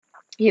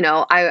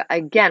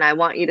I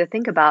want you to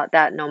think about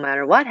that no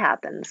matter what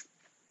happens.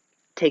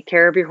 Take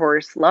care of your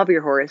horse, love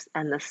your horse,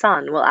 and the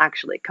sun will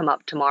actually come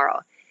up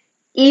tomorrow,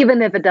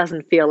 even if it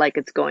doesn't feel like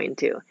it's going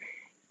to,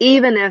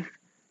 even if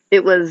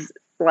it was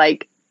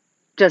like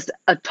just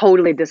a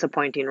totally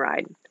disappointing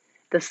ride.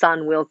 The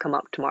sun will come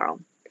up tomorrow.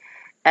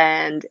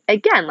 And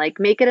again, like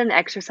make it an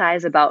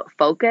exercise about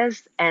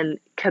focus and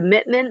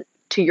commitment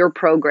to your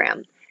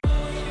program.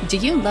 Do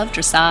you love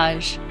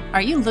dressage?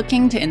 Are you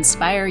looking to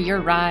inspire your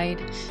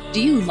ride?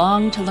 Do you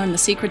long to learn the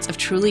secrets of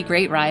truly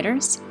great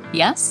riders?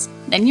 Yes?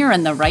 Then you're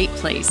in the right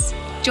place.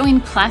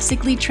 Join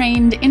classically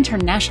trained,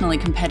 internationally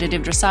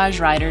competitive dressage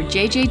rider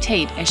JJ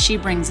Tate as she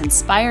brings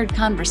inspired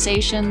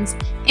conversations,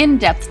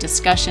 in-depth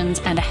discussions,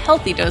 and a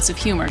healthy dose of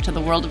humor to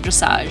the world of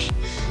dressage.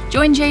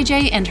 Join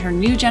JJ and her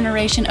new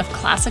generation of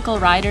classical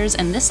riders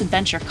in this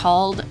adventure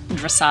called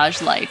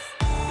Dressage Life.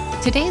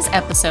 Today's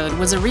episode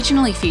was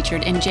originally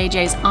featured in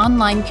JJ's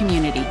online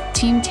community,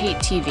 Team Tate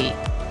TV,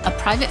 a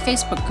private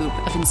Facebook group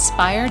of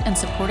inspired and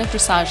supportive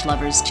dressage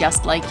lovers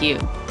just like you.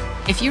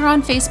 If you're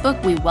on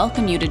Facebook, we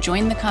welcome you to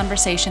join the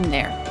conversation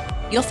there.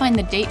 You'll find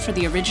the date for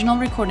the original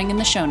recording in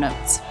the show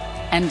notes.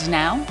 And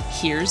now,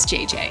 here's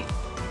JJ.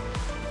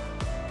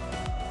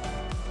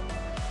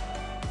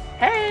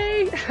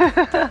 Hey!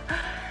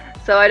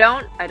 So I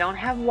don't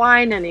have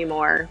wine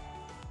anymore,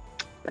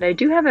 but I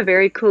do have a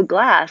very cool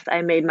glass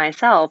I made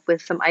myself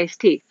with some iced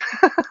tea.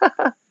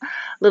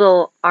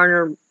 Little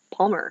Arnold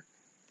Palmer.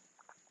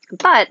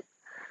 But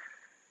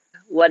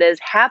what is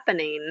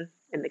happening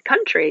in the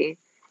country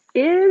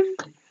is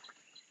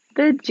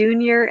the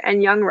Junior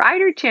and Young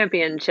Rider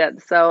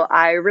Championship. So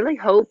I really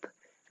hope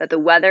that the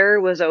weather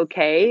was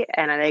okay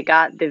and they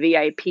got the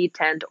VIP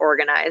tent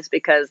organized,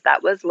 because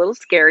that was a little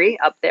scary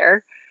up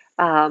there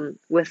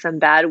with some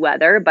bad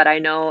weather. But I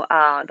know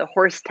the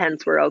horse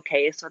tents were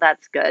okay, so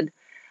that's good.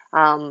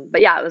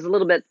 But yeah, it was a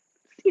little bit,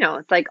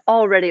 it's like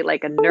already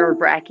like a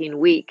nerve-wracking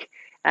week.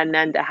 And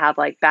then to have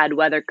like bad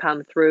weather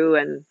come through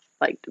and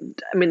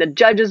the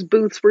judges'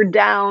 booths were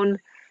down.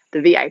 The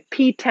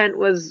VIP tent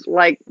was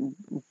like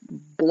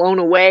blown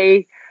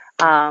away.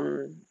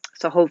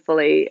 So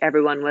hopefully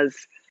everyone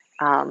was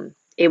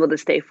able to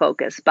stay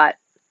focused. But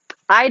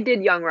I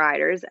did Young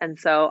Riders, and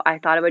so I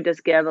thought I would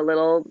just give a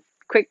little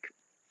quick,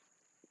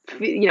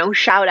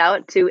 shout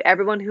out to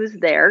everyone who's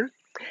there.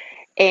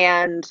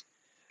 And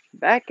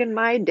back in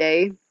my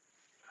day,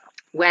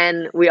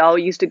 when we all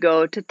used to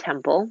go to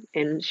Temple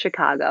in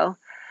Chicago,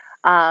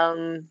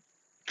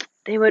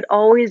 they would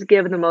always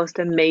give the most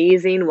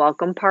amazing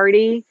welcome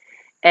party,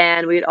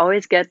 and we'd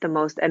always get the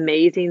most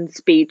amazing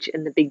speech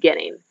in the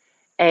beginning.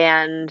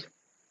 And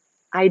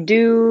I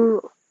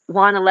do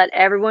want to let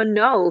everyone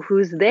know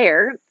who's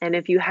there. And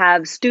if you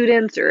have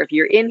students or if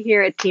you're in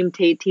here at Team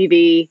Tate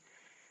TV,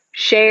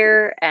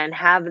 share and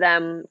have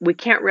them. We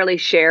can't really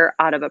share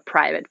out of a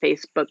private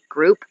Facebook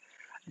group,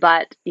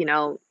 but,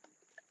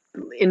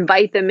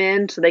 invite them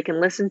in so they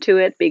can listen to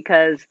it,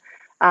 because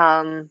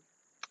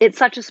it's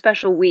such a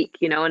special week,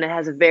 and it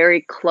has a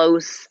very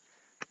close,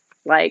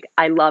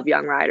 I love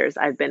Young Riders.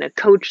 I've been a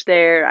coach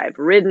there. I've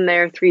ridden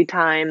there 3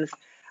 times.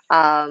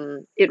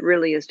 It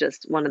really is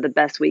just one of the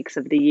best weeks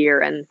of the year,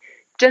 and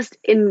just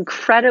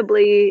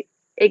incredibly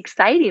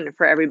exciting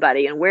for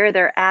everybody and where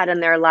they're at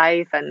in their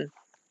life. And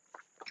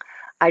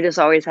I just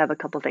always have a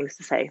couple things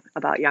to say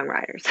about Young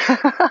Riders.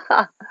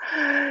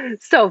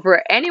 So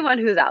for anyone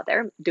who's out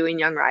there doing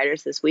Young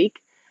Riders this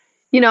week,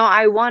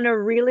 I want to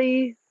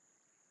really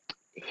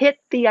hit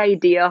the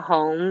idea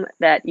home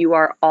that you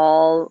are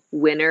all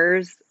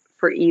winners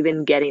for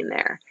even getting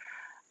there.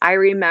 I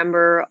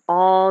remember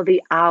all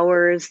the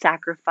hours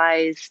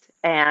sacrificed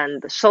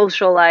and the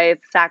social life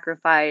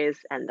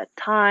sacrificed and the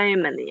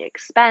time and the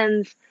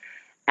expense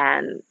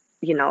and,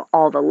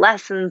 all the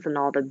lessons and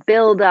all the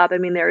build up.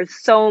 There are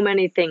so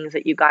many things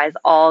that you guys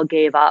all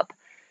gave up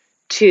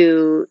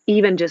to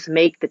even just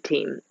make the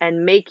team.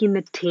 And making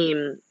the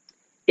team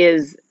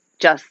is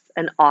just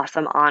an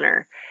awesome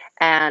honor.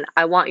 And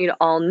I want you to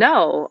all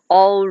know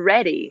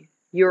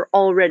you're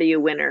already a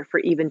winner for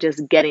even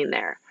just getting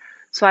there.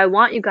 So I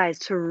want you guys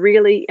to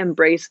really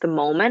embrace the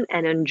moment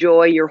and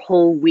enjoy your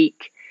whole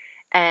week,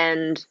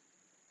 and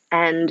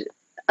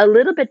a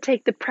little bit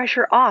take the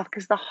pressure off,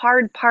 because the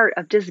hard part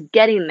of just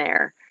getting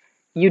there,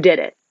 you did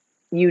it.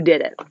 You did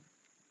it.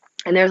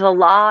 And there's a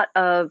lot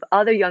of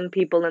other young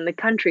people in the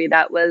country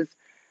that was,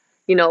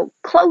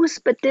 close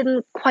but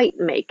didn't quite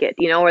make it,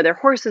 or their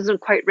horse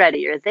isn't quite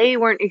ready, or they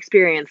weren't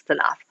experienced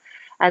enough.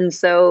 And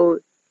so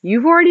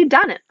you've already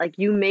done it.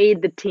 You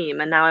made the team.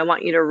 And now I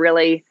want you to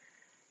really,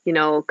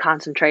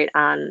 concentrate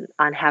on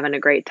having a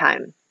great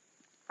time.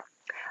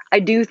 I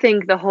do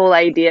think the whole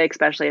idea,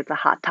 especially it's a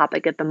hot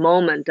topic at the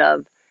moment,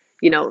 of,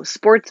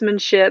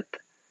 sportsmanship,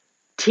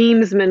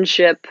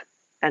 teamsmanship,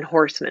 and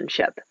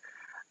horsemanship.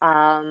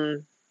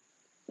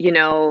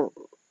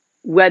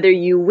 Whether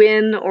you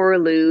win or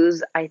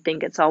lose, I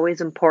think it's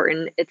always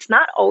important. It's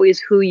not always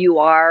who you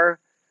are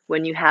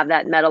when you have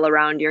that medal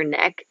around your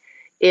neck.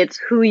 It's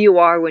who you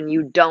are when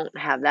you don't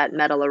have that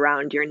medal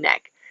around your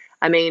neck.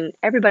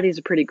 Everybody's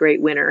a pretty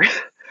great winner,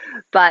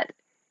 but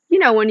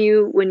when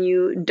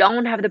you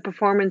don't have the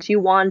performance you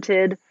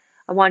wanted,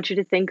 I want you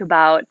to think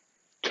about,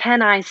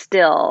 can I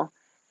still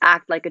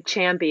act like a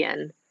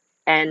champion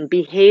and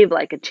behave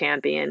like a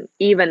champion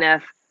even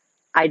if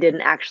I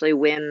didn't actually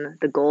win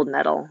the gold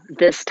medal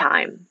this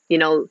time?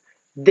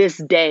 This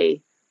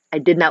day I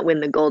did not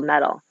win the gold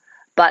medal,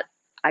 but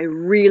I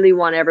really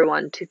want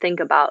everyone to think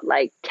about,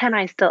 like, can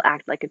I still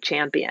act like a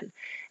champion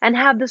and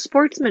have the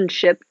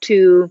sportsmanship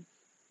to,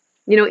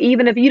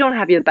 even if you don't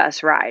have your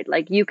best ride,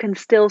 like, you can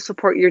still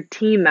support your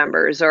team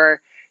members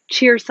or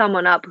cheer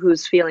someone up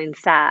who's feeling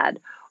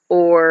sad,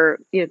 or,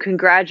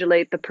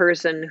 congratulate the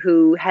person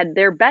who had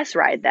their best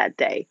ride that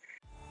day.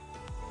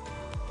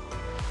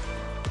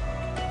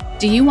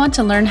 Do you want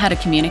to learn how to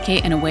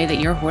communicate in a way that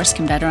your horse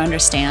can better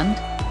understand?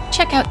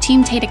 Check out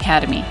Team Tate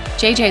Academy,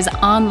 JJ's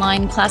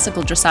online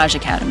classical dressage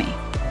academy.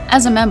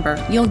 As a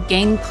member, you'll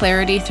gain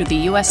clarity through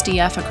the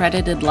USDF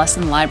accredited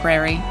lesson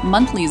library,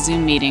 monthly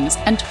Zoom meetings,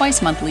 and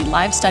twice monthly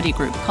live study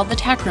group called the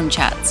Tack Room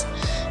Chats.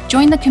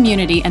 Join the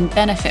community and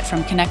benefit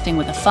from connecting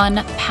with a fun,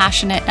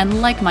 passionate,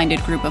 and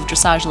like-minded group of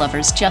dressage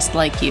lovers just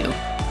like you.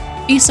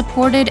 Be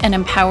supported and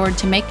empowered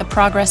to make the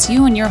progress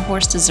you and your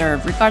horse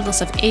deserve,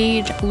 regardless of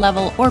age,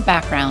 level, or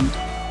background.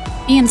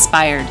 Be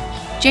inspired.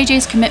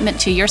 JJ's commitment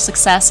to your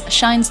success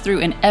shines through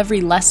in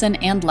every lesson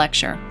and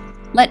lecture.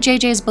 Let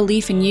JJ's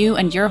belief in you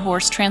and your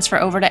horse transfer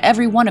over to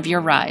every one of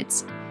your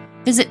rides.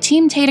 Visit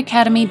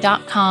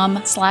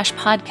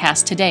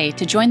teamtateacademy.com/podcast today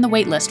to join the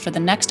waitlist for the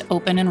next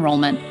open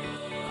enrollment.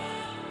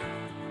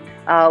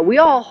 We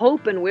all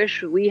hope and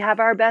wish we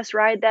have our best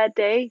ride that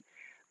day,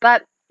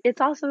 but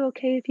it's also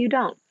okay if you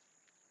don't.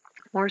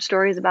 More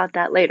stories about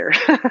that later.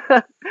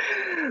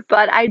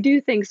 But I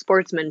do think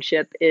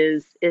sportsmanship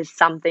is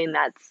something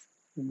that's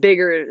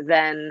bigger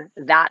than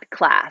that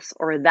class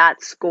or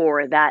that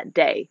score that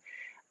day.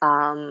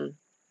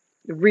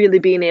 Really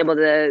being able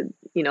to,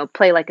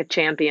 play like a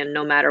champion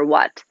no matter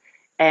what,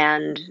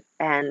 and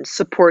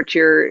support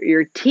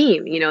your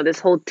team, this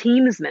whole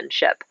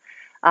teamsmanship.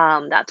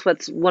 That's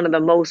what's one of the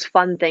most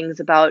fun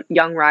things about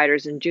young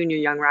riders and junior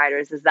young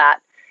riders, is that,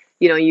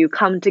 you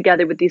come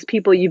together with these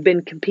people you've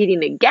been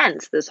competing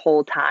against this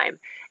whole time,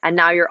 and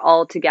now you're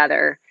all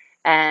together,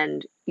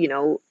 and,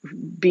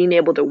 being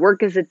able to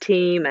work as a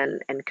team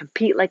and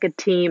compete like a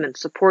team and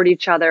support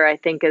each other, I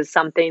think is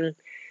something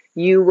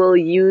you will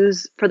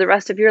use for the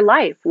rest of your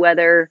life,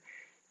 whether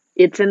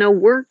it's in a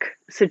work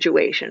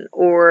situation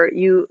or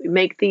you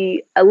make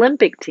the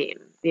Olympic team.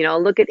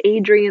 Look at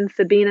Adrian,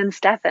 Sabine, and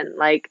Stefan,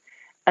 like,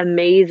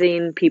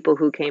 amazing people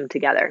who came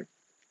together.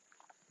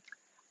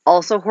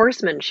 Also,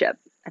 horsemanship.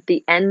 At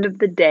the end of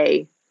the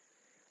day,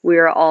 we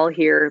are all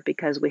here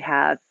because we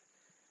have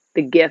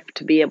the gift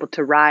to be able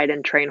to ride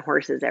and train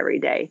horses every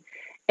day.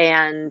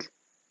 And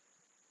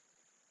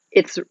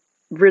it's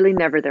really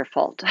never their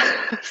fault.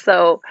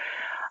 So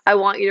I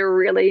want you to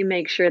really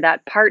make sure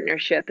that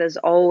partnership is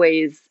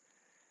always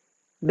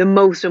the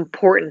most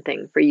important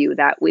thing for you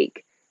that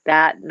week.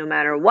 That no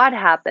matter what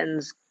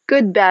happens,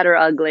 good, bad, or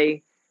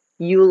ugly,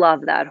 you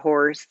love that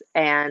horse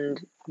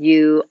and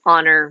you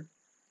honor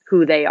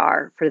who they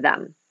are for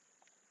them.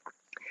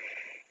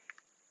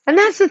 And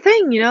that's the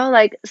thing,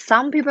 like,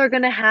 some people are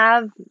going to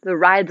have the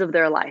rides of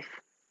their life.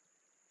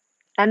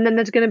 And then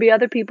there's going to be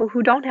other people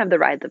who don't have the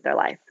rides of their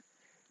life.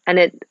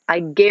 And I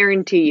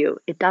guarantee you,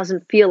 it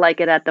doesn't feel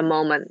like it at the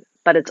moment,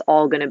 but it's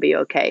all going to be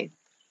okay.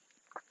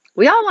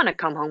 We all want to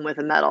come home with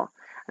a medal.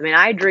 I mean,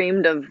 I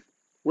dreamed of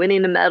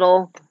winning a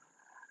medal.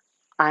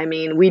 I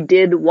mean, we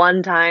did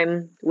one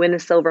time win a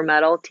silver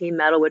medal, team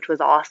medal, which was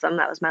awesome.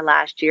 That was my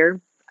last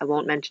year. I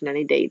won't mention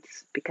any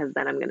dates because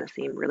then I'm going to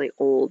seem really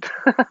old.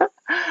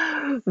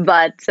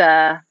 But,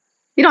 I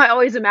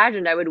always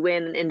imagined I would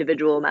win an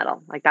individual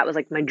medal. Like, that was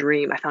like my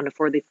dream. I found a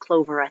 4-leaf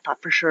clover. I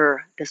thought for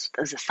sure this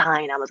was a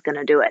sign I was going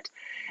to do it.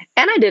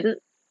 And I didn't.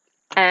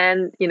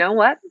 And you know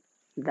what?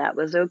 That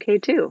was okay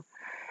too.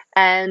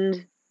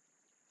 And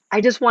I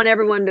just want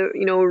everyone to,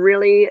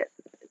 really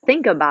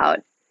think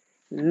about,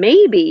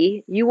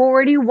 maybe you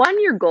already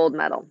won your gold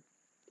medal.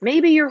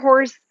 Maybe your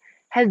horse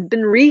has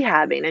been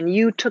rehabbing and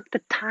you took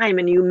the time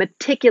and you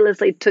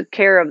meticulously took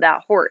care of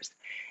that horse.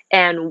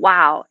 And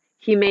wow,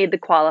 he made the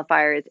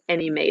qualifiers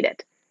and he made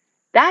it.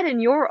 That, in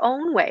your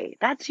own way,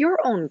 that's your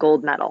own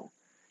gold medal,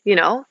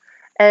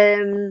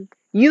 And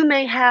you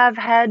may have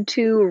had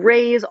to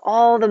raise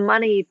all the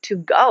money to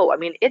go. I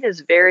mean, it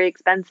is very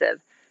expensive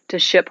to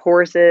ship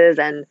horses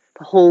and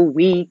the whole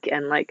week.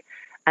 And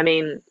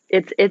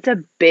it's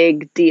a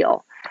big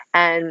deal.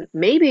 And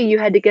maybe you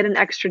had to get an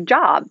extra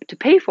job to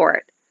pay for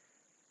it.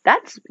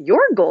 That's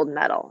your gold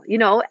medal,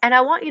 and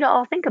I want you to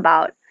all think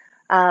about,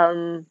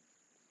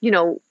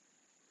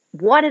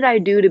 what did I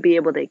do to be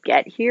able to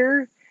get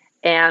here,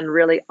 and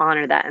really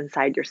honor that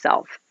inside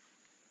yourself.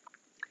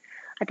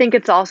 I think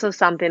it's also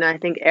something I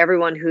think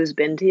everyone who's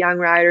been to Young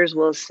Riders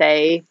will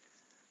say,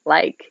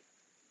 like,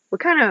 we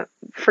kind of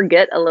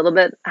forget a little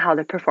bit how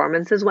the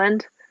performances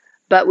went,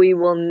 but we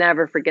will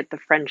never forget the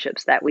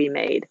friendships that we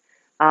made.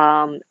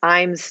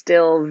 I'm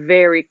still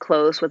very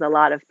close with a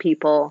lot of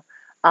people,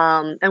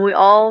 and we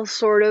all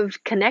sort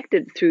of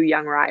connected through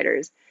Young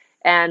Riders.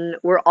 And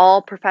we're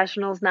all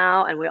professionals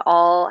now, and we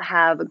all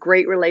have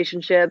great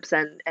relationships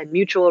and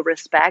mutual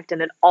respect.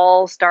 And it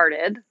all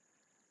started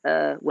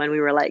when we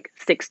were like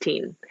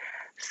 16.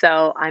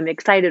 So I'm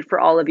excited for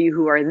all of you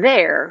who are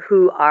there,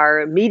 who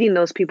are meeting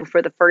those people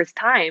for the first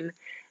time,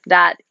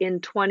 that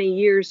in 20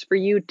 years for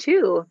you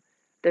too,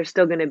 they're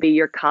still going to be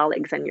your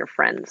colleagues and your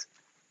friends.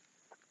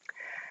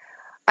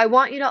 I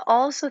want you to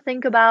also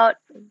think about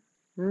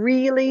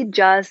really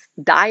just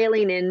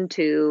dialing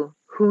into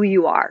who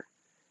you are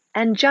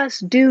and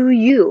just do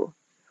you.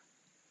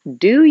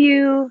 Do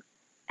you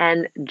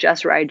and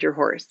just ride your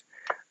horse.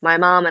 My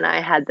mom and I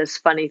had this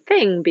funny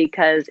thing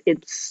because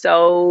it's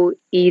so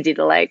easy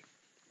to like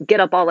get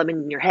up all up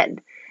in your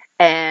head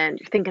and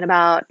you're thinking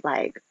about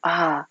like,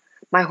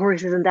 my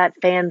horse isn't that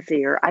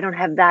fancy, or I don't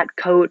have that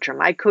coach, or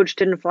my coach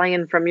didn't fly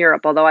in from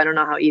Europe, although I don't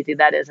know how easy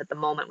that is at the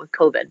moment with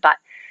COVID. But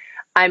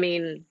I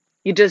mean,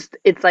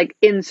 it's like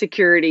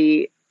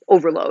insecurity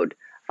overload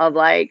of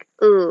like,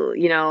 oh,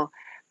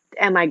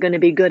 am I going to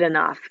be good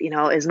enough?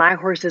 Is my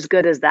horse as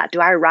good as that? Do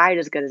I ride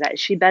as good as that?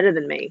 Is she better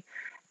than me?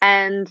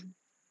 And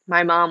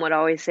my mom would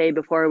always say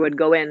before I would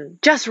go in,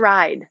 just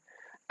ride.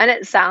 And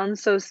it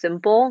sounds so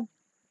simple.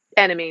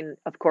 And I mean,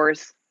 of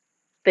course,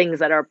 things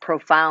that are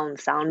profound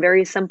sound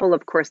very simple.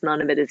 Of course,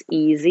 none of it is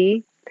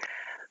easy.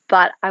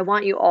 But I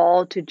want you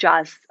all to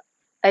just,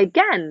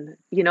 again,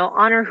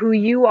 honor who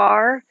you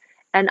are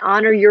and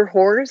honor your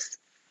horse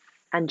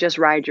and just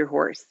ride your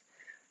horse.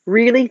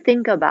 Really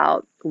think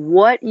about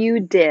what you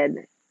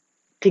did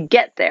to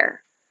get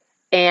there.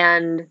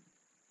 And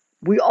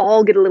we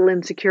all get a little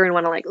insecure and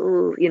want to like,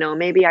 oh,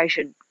 maybe I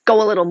should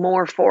go a little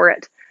more for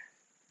it.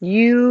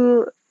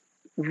 You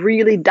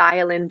really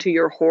dial into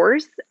your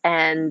horse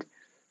and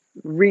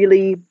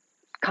really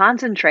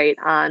concentrate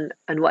on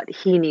what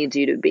he needs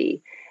you to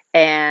be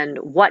and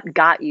what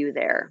got you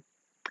there.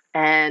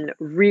 And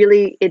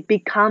really, it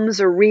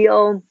becomes a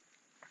real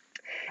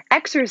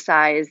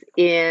exercise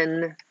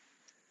in,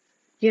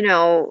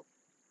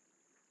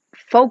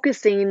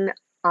 focusing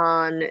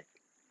on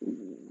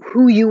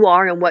who you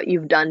are and what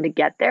you've done to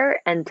get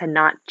there, and to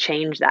not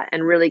change that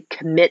and really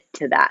commit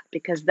to that,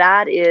 because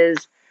that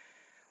is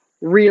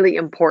really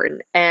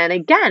important. And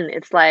again,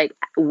 it's like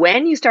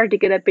when you start to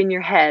get up in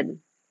your head,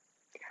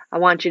 I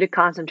want you to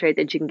concentrate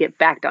that you can get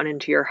back down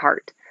into your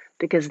heart,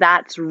 because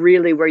that's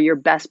really where your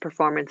best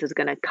performance is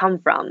going to come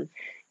from,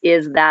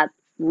 is that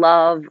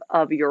love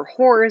of your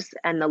horse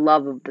and the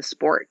love of the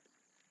sport.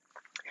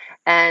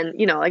 And,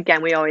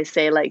 again, we always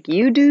say like,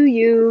 you do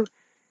you,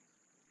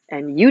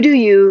 and you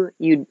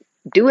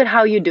do it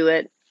how you do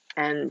it,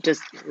 and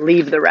just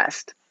leave the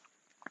rest.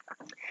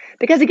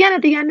 Because again,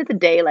 at the end of the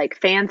day, like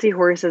fancy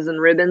horses and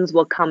ribbons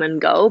will come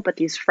and go, but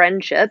these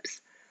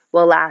friendships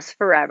will last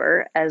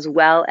forever, as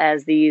well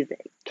as these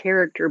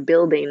character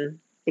building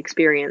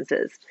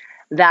experiences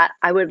that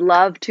I would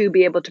love to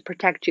be able to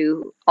protect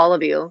you, all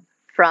of you,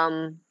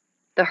 from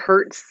the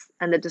hurts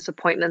and the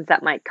disappointments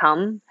that might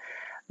come.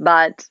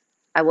 But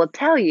I will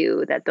tell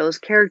you that those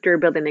character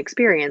building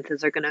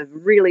experiences are going to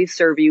really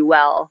serve you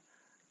well,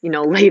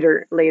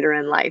 later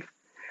in life.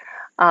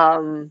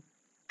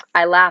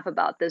 I laugh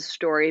about this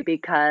story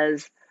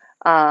because,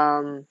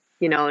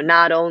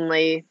 not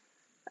only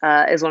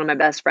is one of my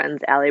best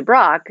friends, Allie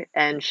Brock,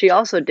 and she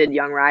also did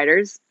Young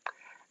Riders.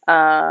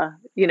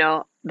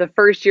 The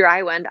first year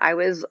I went,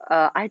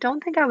 I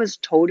don't think I was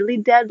totally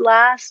dead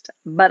last,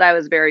 but I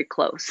was very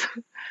close.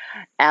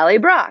 Allie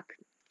Brock,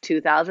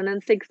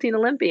 2016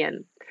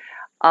 Olympian.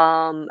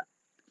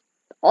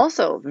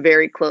 Also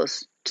very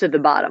close to the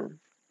bottom.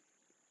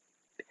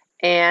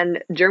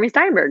 And Jeremy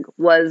Steinberg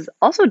was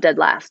also dead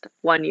last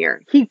one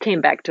year. He came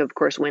back to, of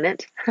course, win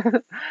it.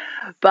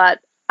 But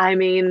I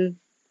mean,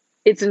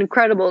 it's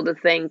incredible to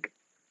think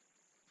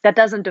that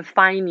doesn't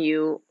define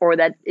you, or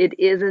that it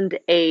isn't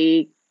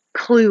a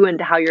clue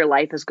into how your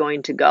life is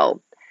going to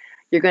go.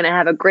 You're going to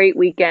have a great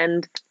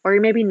weekend, or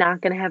you're maybe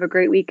not going to have a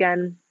great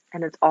weekend,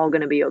 and it's all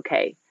going to be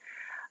okay.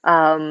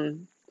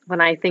 When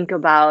I think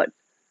about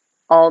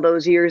all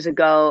those years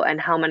ago and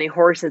how many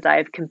horses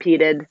I've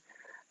competed,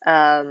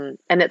 and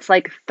it's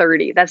like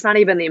 30. That's not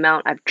even the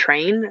amount I've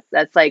trained.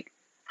 That's like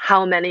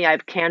how many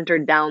I've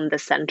cantered down the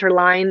center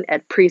line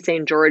at Prix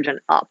St. George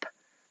and up,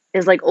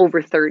 is like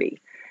over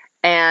 30.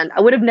 And I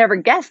would have never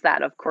guessed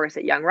that, of course,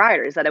 at Young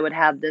Riders, that I would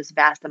have this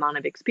vast amount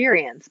of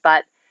experience.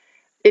 But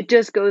it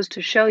just goes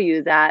to show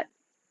you that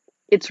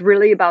it's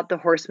really about the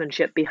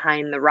horsemanship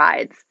behind the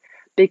rides,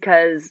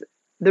 because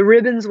the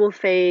ribbons will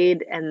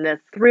fade and the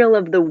thrill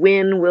of the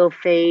win will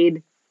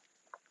fade.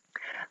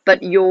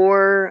 But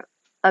your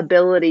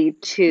ability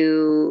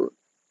to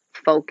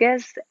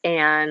focus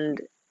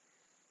and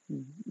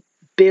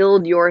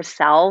build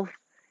yourself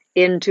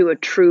into a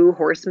true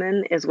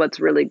horseman is what's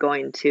really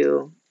going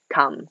to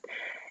come.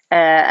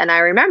 And I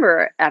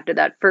remember after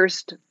that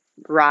first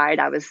ride,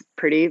 I was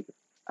pretty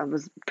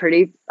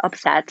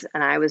upset,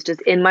 and I was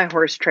just in my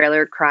horse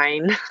trailer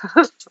crying,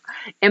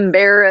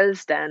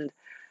 embarrassed and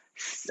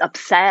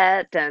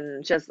upset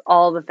and just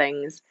all the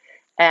things.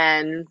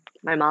 And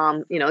my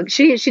mom,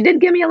 she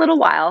did give me a little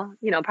while,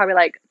 probably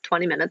like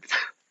 20 minutes.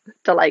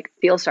 to like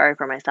feel sorry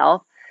for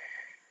myself.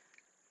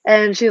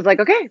 And she was like,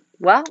 okay,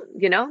 well,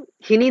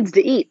 he needs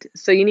to eat.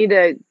 So you need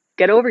to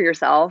get over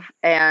yourself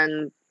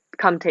and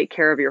come take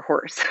care of your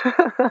horse.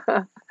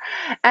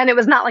 And it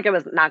was not like I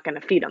was not going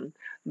to feed him,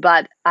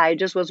 but I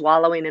just was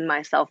wallowing in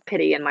my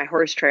self-pity in my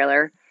horse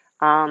trailer,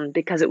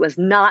 because it was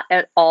not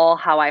at all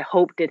how I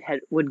hoped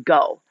would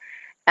go.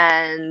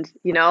 And,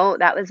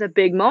 that was a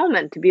big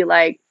moment to be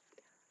like,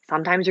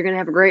 sometimes you're going to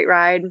have a great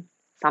ride.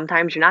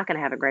 Sometimes you're not going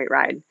to have a great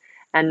ride.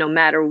 And no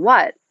matter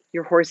what,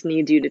 your horse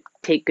needs you to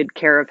take good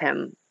care of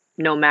him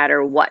no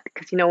matter what.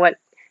 Because you know what?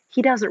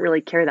 He doesn't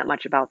really care that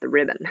much about the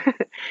ribbon.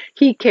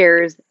 He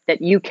cares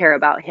that you care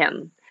about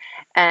him.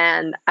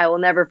 And I will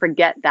never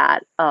forget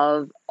that,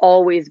 of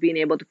always being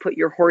able to put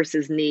your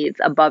horse's needs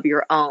above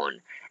your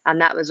own.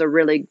 And that was a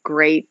really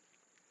great,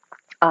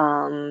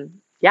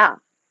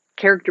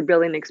 character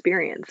building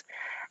experience.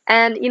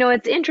 And,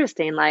 it's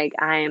interesting, like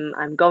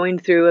I'm going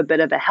through a bit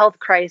of a health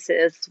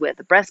crisis with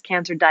a breast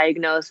cancer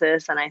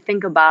diagnosis. And I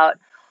think about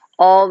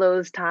all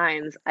those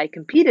times I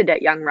competed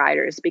at Young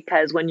Riders,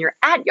 because when you're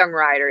at Young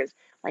Riders,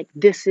 like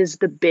this is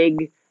the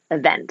big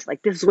event,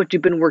 like this is what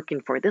you've been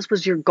working for. This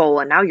was your goal.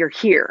 And now you're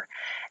here.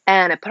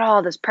 And I put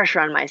all this pressure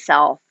on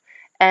myself,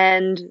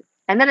 and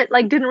then it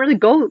like didn't really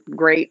go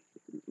great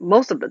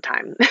most of the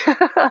time.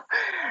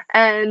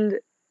 And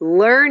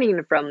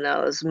learning from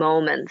those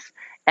moments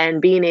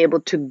and being able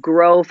to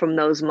grow from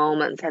those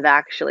moments have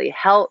actually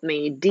helped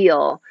me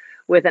deal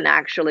with an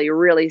actually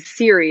really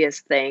serious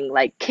thing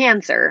like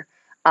cancer,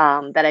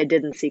 that I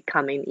didn't see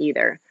coming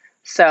either.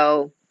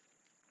 So,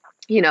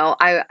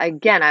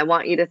 I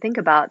want you to think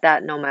about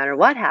that no matter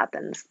what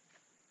happens.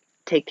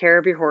 Take care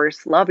of your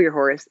horse, love your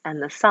horse,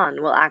 and the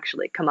sun will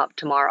actually come up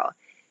tomorrow,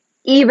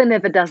 even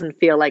if it doesn't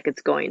feel like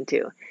it's going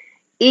to,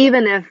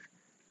 even if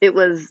it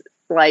was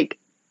like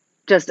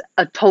just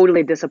a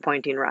totally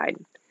disappointing ride.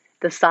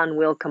 The sun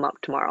will come up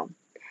tomorrow.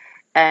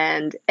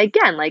 And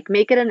again, like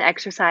make it an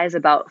exercise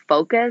about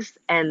focus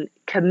and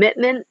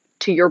commitment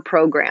to your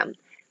program.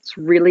 It's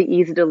really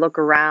easy to look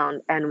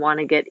around and want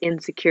to get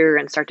insecure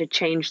and start to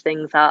change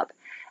things up,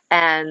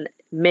 and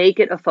make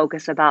it a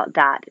focus about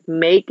that.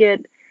 Make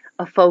it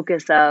a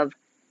focus of,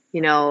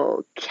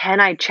 can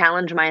I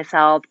challenge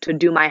myself to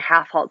do my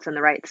half halts in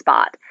the right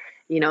spot?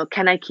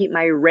 Can I keep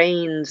my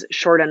reins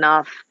short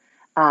enough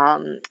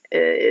through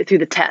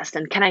the test?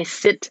 And can I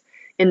sit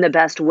in the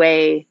best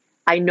way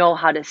I know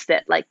how to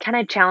sit? Like, can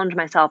I challenge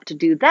myself to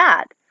do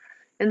that?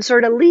 And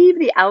sort of leave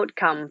the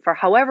outcome for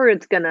however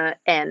it's going to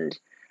end.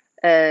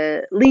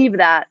 Leave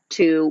that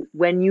to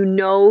when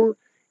you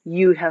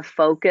have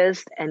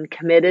focused and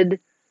committed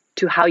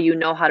to how you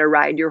know how to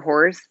ride your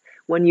horse.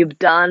 When you've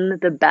done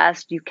the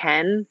best you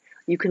can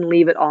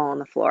leave it all on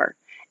the floor.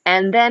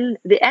 And then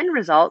the end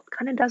result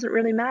kind of doesn't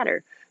really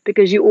matter,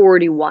 because you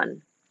already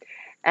won.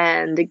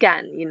 And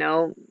again,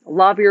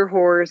 love your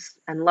horse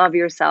and love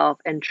yourself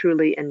and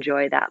truly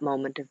enjoy that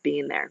moment of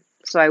being there.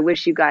 So I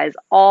wish you guys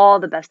all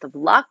the best of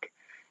luck.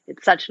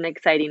 It's such an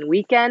exciting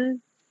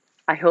weekend.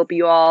 I hope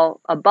you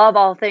all, above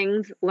all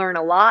things, learn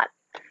a lot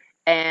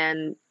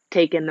and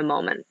take in the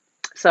moment.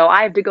 So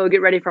I have to go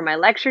get ready for my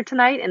lecture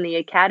tonight in the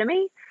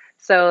academy.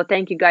 So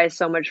thank you guys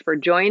so much for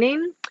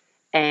joining,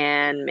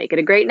 and make it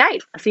a great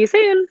night. I'll see you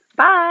soon.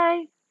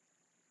 Bye.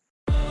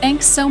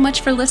 Thanks so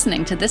much for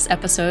listening to this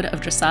episode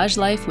of Dressage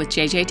Life with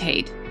JJ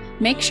Tate.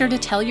 Make sure to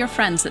tell your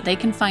friends that they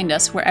can find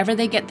us wherever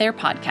they get their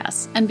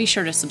podcasts, and be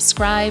sure to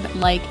subscribe,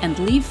 like, and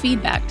leave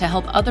feedback to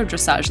help other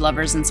dressage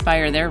lovers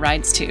inspire their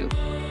rides too.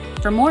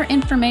 For more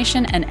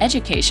information and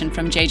education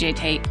from JJ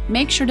Tate,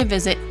 make sure to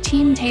visit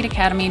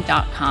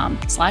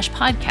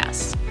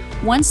teamtateacademy.com/podcasts.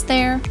 Once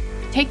there,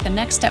 take the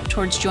next step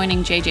towards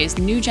joining JJ's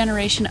new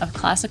generation of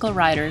classical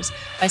riders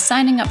by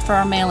signing up for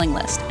our mailing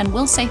list, and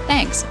we'll say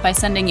thanks by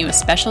sending you a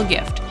special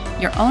gift,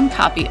 your own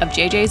copy of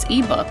JJ's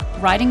ebook,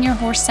 Riding Your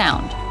Horse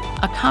Sound,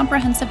 a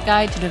comprehensive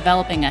guide to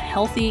developing a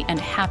healthy and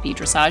happy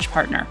dressage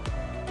partner.